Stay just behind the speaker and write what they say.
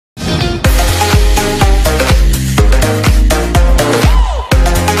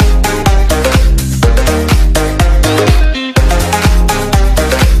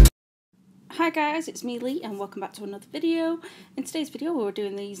guys, it's me Lee and welcome back to another video. In today's video we're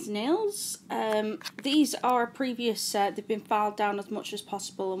doing these nails. These are previous, they've been filed down as much as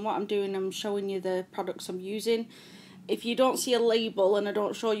possible, and what I'm doing, I'm showing you the products I'm using. If you don't see a label and I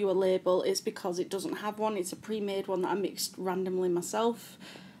don't show you a label, it's because it doesn't have one. It's a pre-made one that I mixed randomly myself.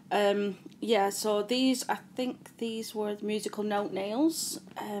 Yeah, so these, I think these were the musical note nails.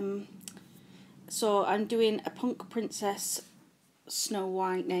 So I'm doing a Punk Princess Snow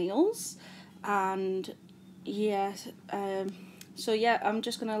White nails, and yeah, so yeah, I'm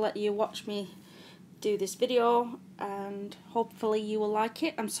just gonna let you watch me do this video and hopefully you will like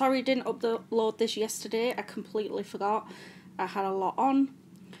it. I'm sorry I didn't upload this yesterday, I completely forgot, I had a lot on.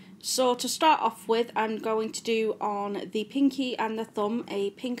 So to start off with, I'm going to do on the pinky and the thumb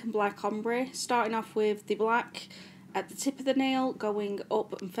a pink and black ombre, starting off with the black at the tip of the nail, going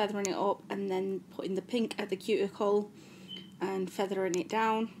up and feathering it up, and then putting the pink at the cuticle and feathering it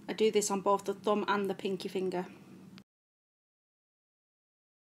down. I do this on both the thumb and the pinky finger.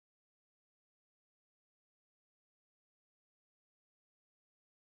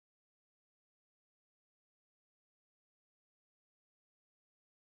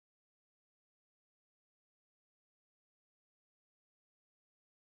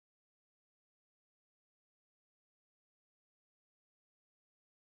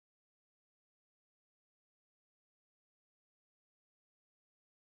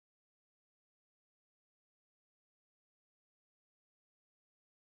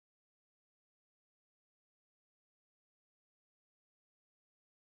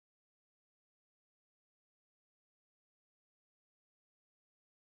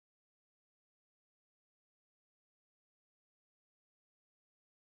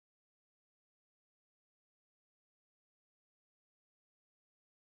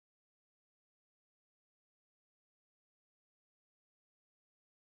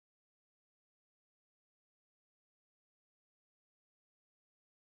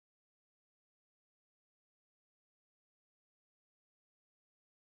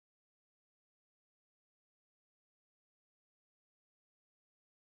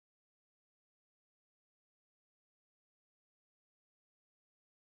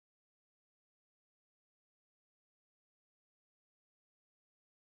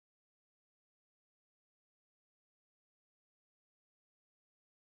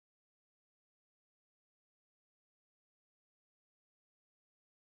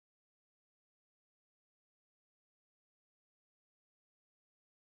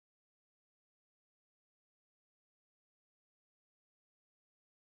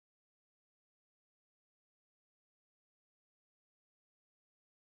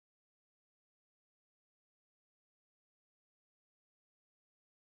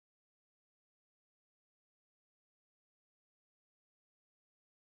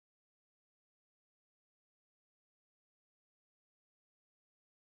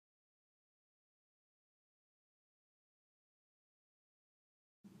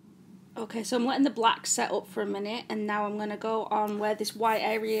 Okay, so I'm letting the black set up for a minute, and now I'm going to go on where this white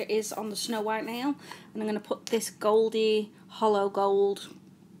area is on the Snow White nail, and I'm going to put this goldy hollow gold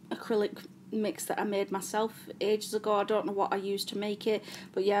acrylic mix that I made myself ages ago. I don't know what I used to make it,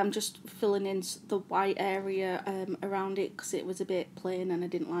 but yeah, I'm just filling in the white area around it because it was a bit plain and I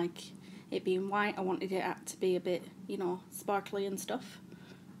didn't like it being white. I wanted it to be a bit, you know, sparkly and stuff.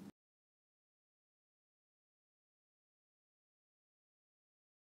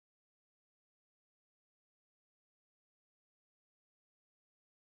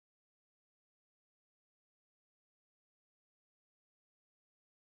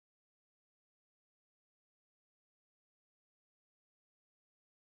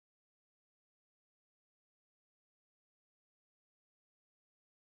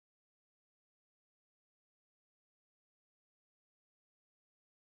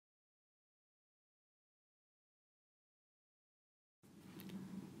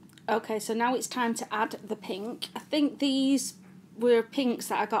 Okay, so now it's time to add the pink. I think these were pinks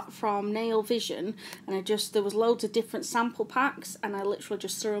that I got from Nail Vision, and there was loads of different sample packs, and I literally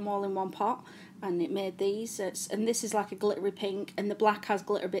just threw them all in one pot and it made these. And this is like a glittery pink, and the black has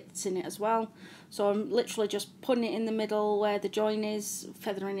glitter bits in it as well. So I'm literally just putting it in the middle where the join is,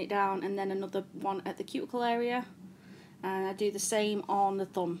 feathering it down, and then another one at the cuticle area, and I do the same on the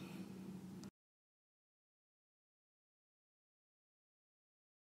thumb.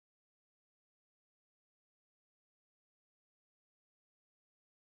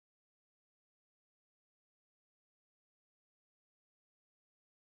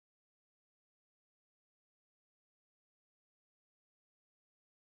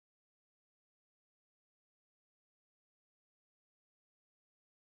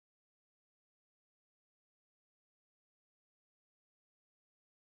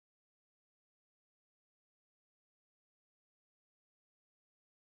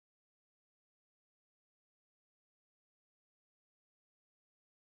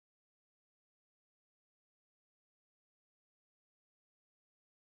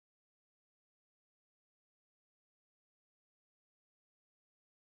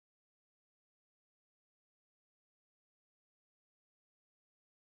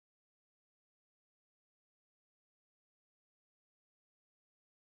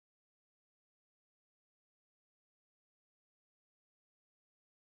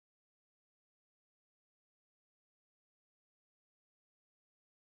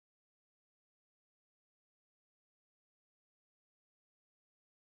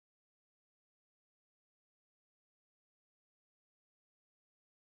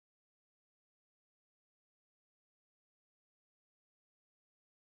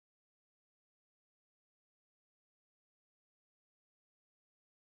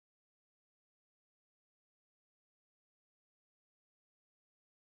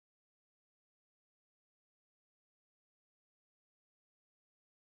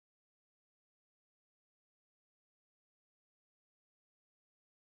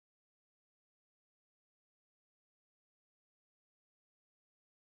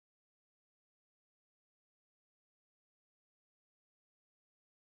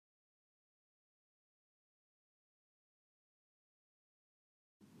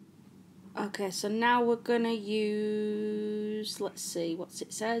 Okay, so now we're going to use, let's see, what's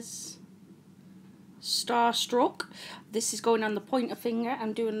it says? Starstruck. This is going on the pointer finger.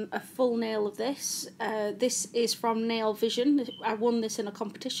 I'm doing a full nail of this. This is from Nail Vision. I won this in a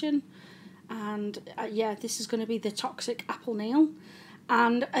competition. And yeah, this is going to be the Toxic Apple Nail.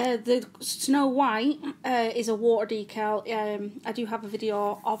 And the Snow White is a water decal. I do have a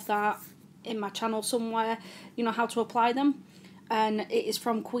video of that in my channel somewhere, you know how to apply them. And it is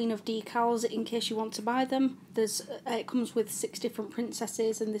from Queen of Decals, in case you want to buy them. There's it comes with 6 different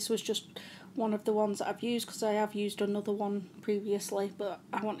princesses, and this was just one of the ones that I've used, because I have used another one previously, but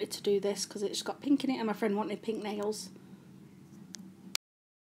I wanted to do this because it's got pink in it, and my friend wanted pink nails.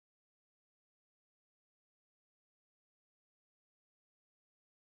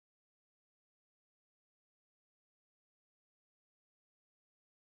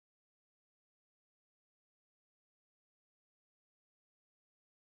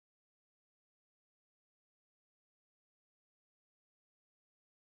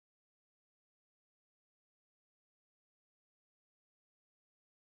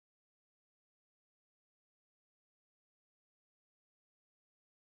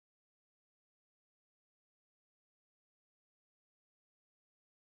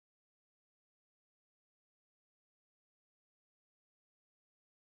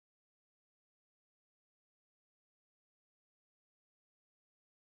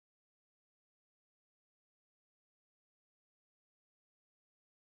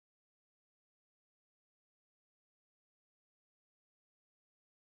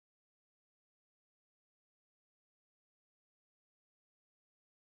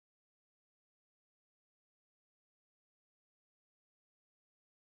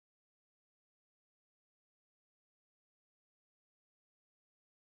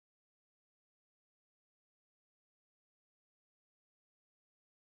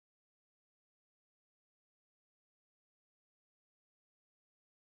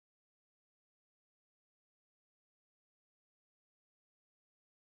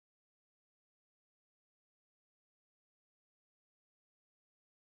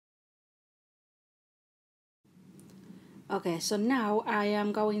 Okay, so now I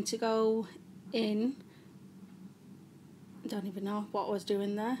am going to go in, I don't even know what I was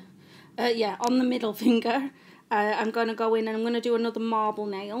doing there. Yeah, on the middle finger, I'm going to go in and I'm going to do another marble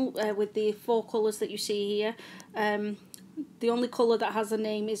nail with the 4 colours that you see here. The only colour that has a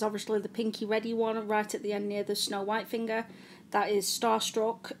name is obviously the pinky reddy one right at the end near the Snow White finger. That is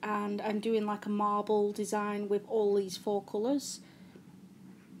Starstruck, and I'm doing like a marble design with all these 4 colours.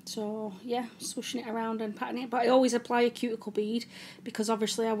 So yeah, swishing it around and patting it, but I always apply a cuticle bead because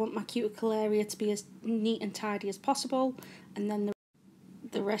obviously I want my cuticle area to be as neat and tidy as possible, and then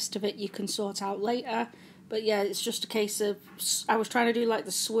the rest of it you can sort out later. But yeah, it's just a case of, I was trying to do like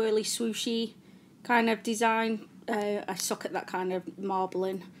the swirly swooshy kind of design. I suck at that kind of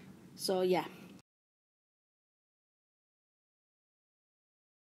marbling, so yeah.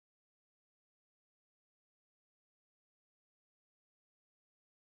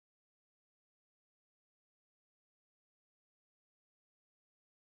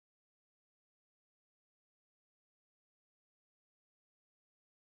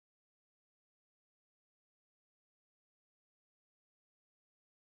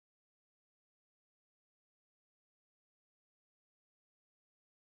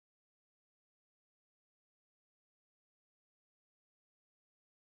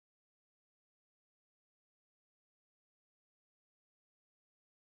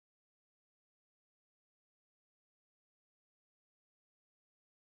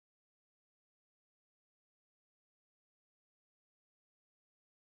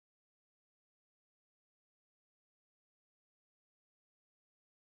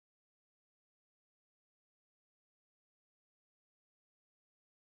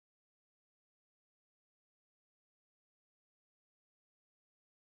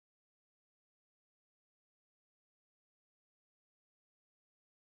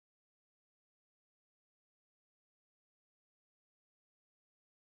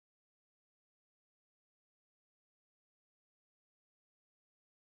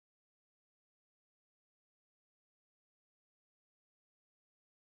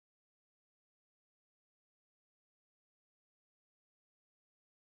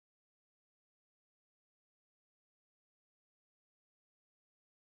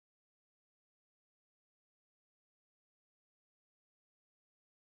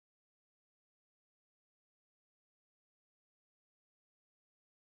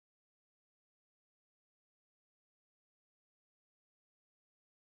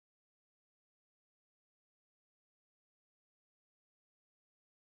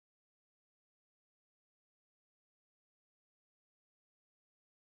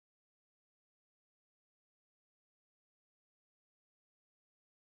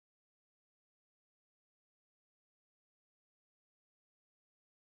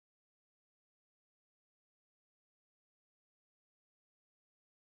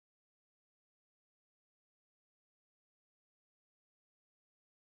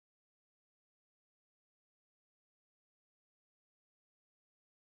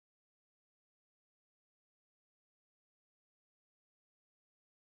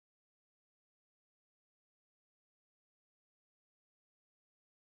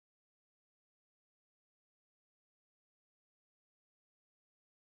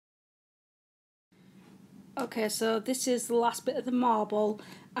 Okay, so this is the last bit of the marble,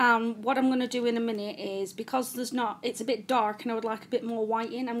 and what I'm going to do in a minute is, because it's a bit dark and I would like a bit more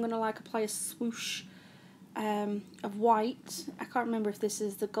white in, I'm going to apply a swoosh of white. I can't remember if this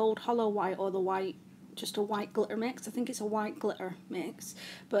is the gold hollow white or the white, just a white glitter mix. I think it's a white glitter mix,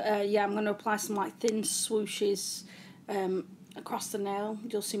 but yeah, I'm going to apply some thin swooshes across the nail.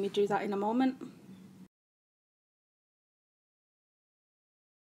 You'll see me do that in a moment.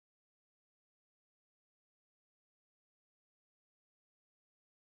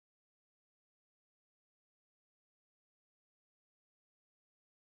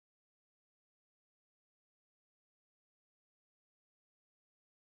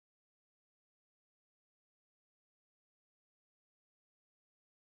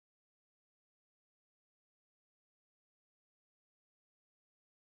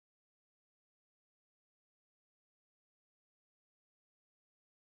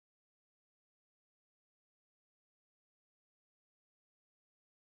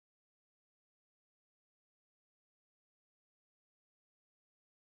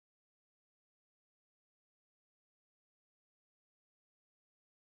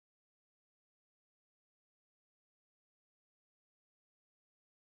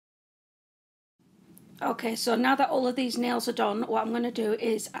 Okay, so now that all of these nails are done, what I'm going to do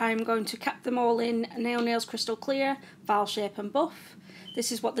is I'm going to cap them all in Nails Crystal Clear, File Shape and Buff.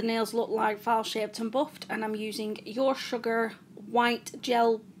 This is what the nails look like, file shaped and buffed, and I'm using Your Sugar white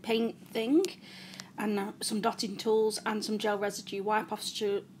gel paint thing, and some dotting tools and some gel residue wipe off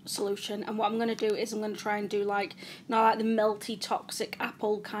solution. And what I'm going to do is I'm going to try and do like the melty toxic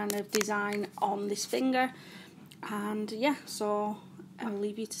apple kind of design on this finger. And yeah, so I'll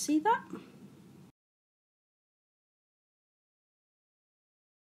leave you to see that.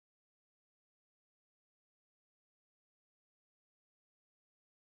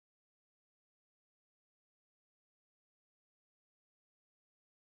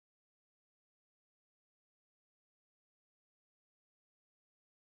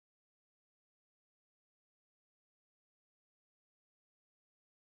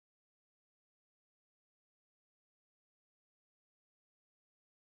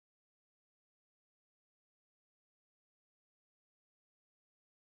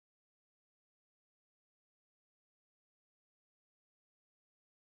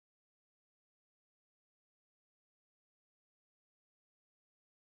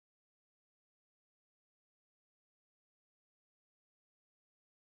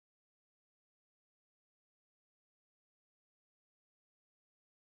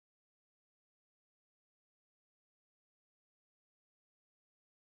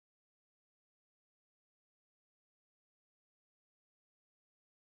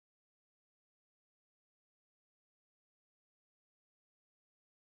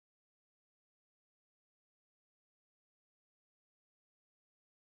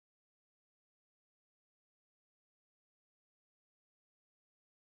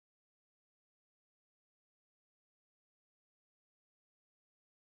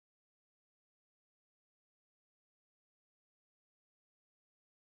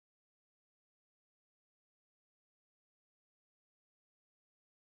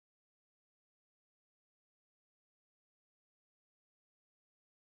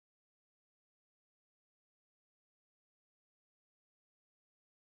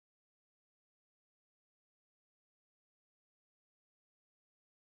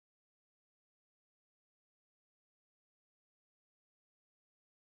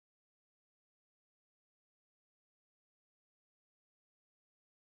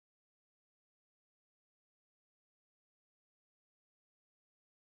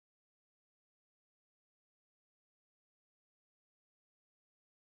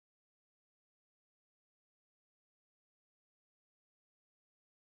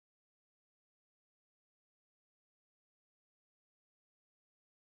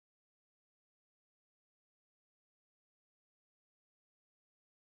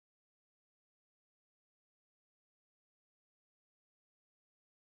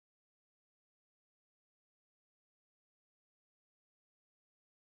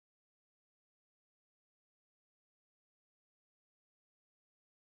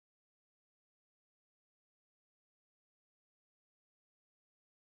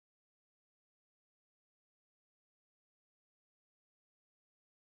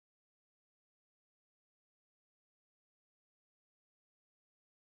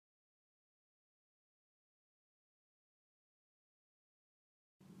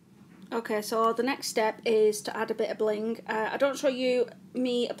 Okay, so the next step is to add a bit of bling. I don't show you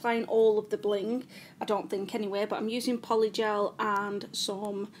me applying all of the bling, I don't think anyway, but I'm using polygel and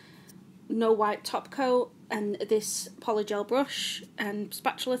some no wipe top coat and this polygel brush and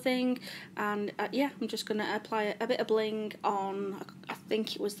spatula thing, and yeah, I'm just going to apply a bit of bling on, I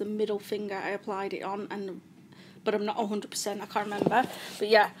think it was the middle finger I applied it on, but I'm not 100%, I can't remember. But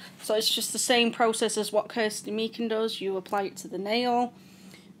yeah, so it's just the same process as what Kirsty Meakin does. You apply it to the nail,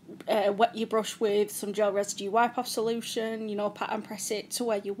 wet your brush with some gel residue wipe off solution, you know, pat and press it to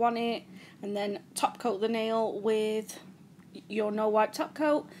where you want it, and then top coat the nail with your no wipe top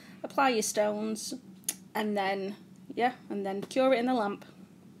coat, apply your stones, and then yeah, and then cure it in the lamp.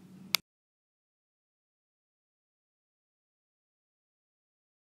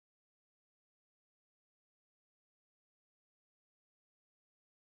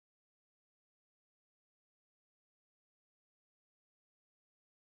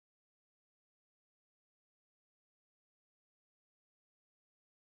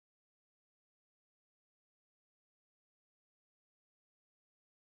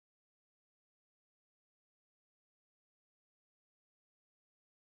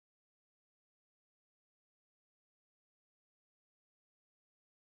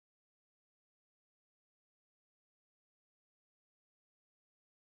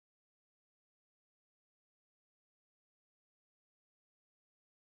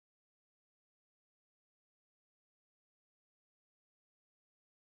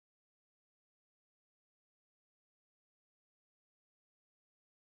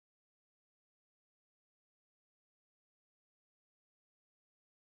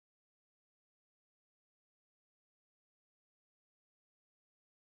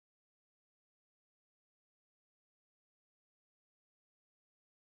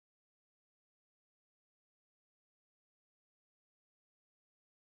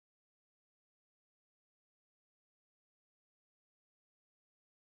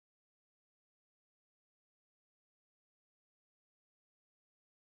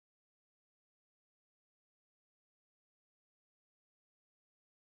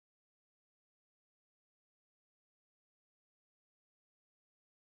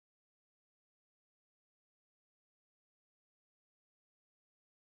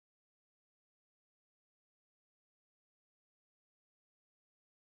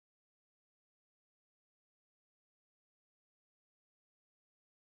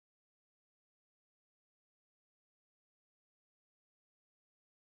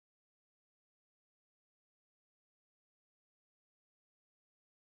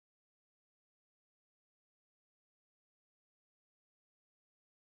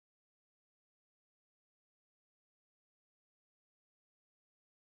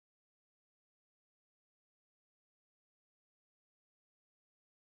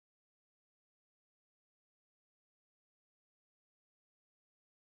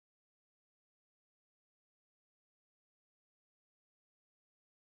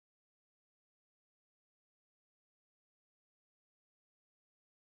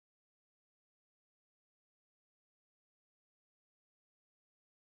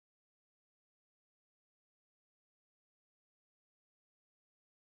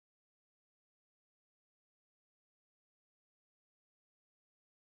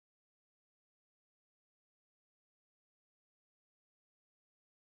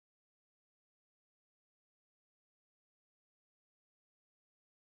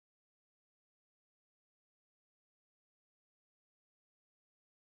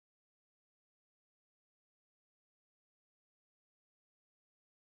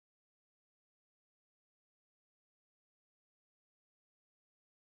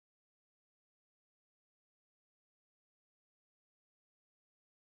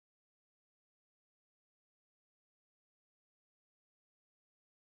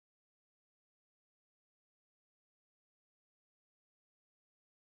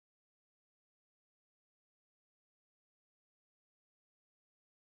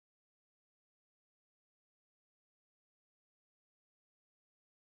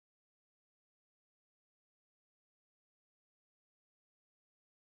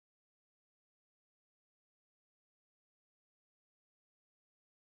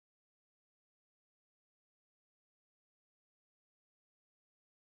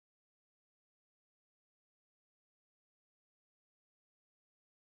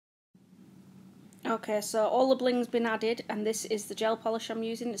 Okay, so all the bling's been added, and this is the gel polish I'm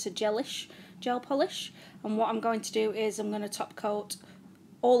using. It's a gelish gel polish, and what I'm going to do is I'm going to top coat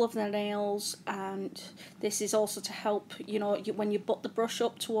all of the nails, and this is also to help, you know, when you butt the brush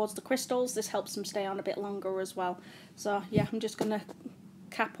up towards the crystals, this helps them stay on a bit longer as well. So yeah, I'm just going to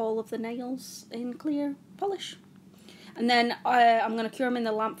cap all of the nails in clear polish. And then I'm going to cure them in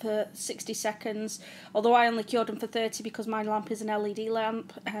the lamp for 60 seconds, although I only cured them for 30 because my lamp is an LED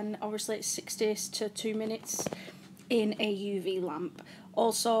lamp, and obviously it's 60 to 2 minutes in a UV lamp.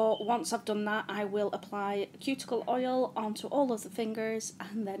 Also, once I've done that, I will apply cuticle oil onto all of the fingers,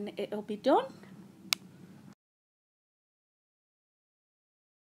 and then it'll be done.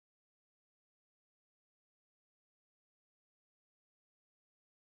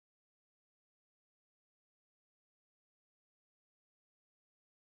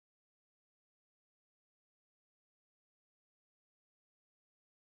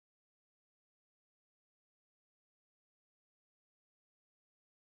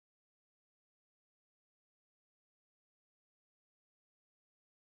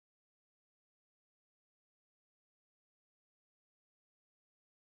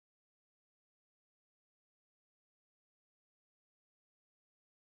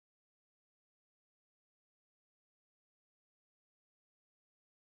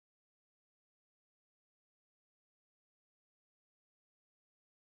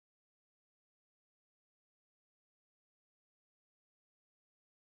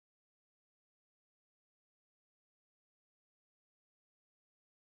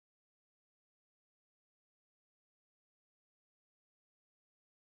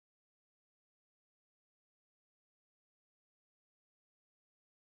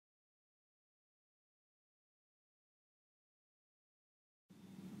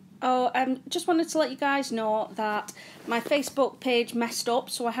 Oh, just wanted to let you guys know that my Facebook page messed up,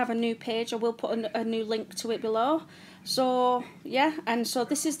 so I have a new page. I will put a new link to it below. So, yeah, and so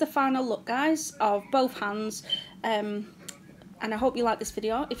this is the final look, guys, of both hands. And I hope you like this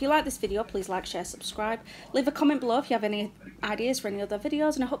video. If you like this video, please like, share, subscribe. Leave a comment below if you have any ideas for any other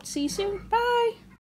videos, and I hope to see you soon. Bye!